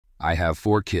I have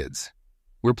 4 kids.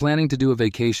 We're planning to do a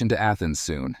vacation to Athens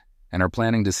soon and are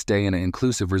planning to stay in an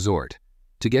inclusive resort.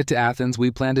 To get to Athens,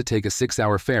 we plan to take a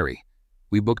 6-hour ferry.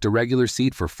 We booked a regular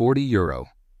seat for €40,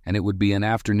 and it would be an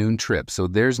afternoon trip, so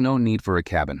there's no need for a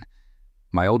cabin.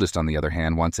 My oldest, on the other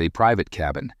hand, wants a private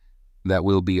cabin. That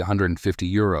will be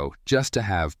 €150 just to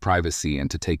have privacy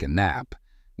and to take a nap,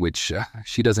 which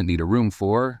she doesn't need a room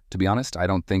for. To be honest, I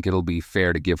don't think it'll be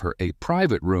fair to give her a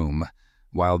private room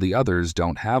while the others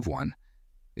don't have one.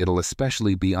 It'll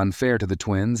especially be unfair to the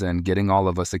twins, and getting all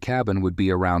of us a cabin would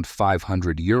be around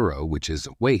 €500, which is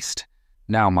a waste.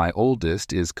 Now my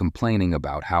oldest is complaining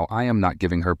about how I am not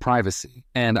giving her privacy,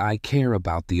 and I care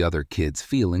about the other kids'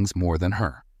 feelings more than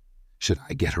her. Should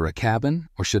I get her a cabin,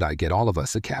 or should I get all of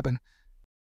us a cabin?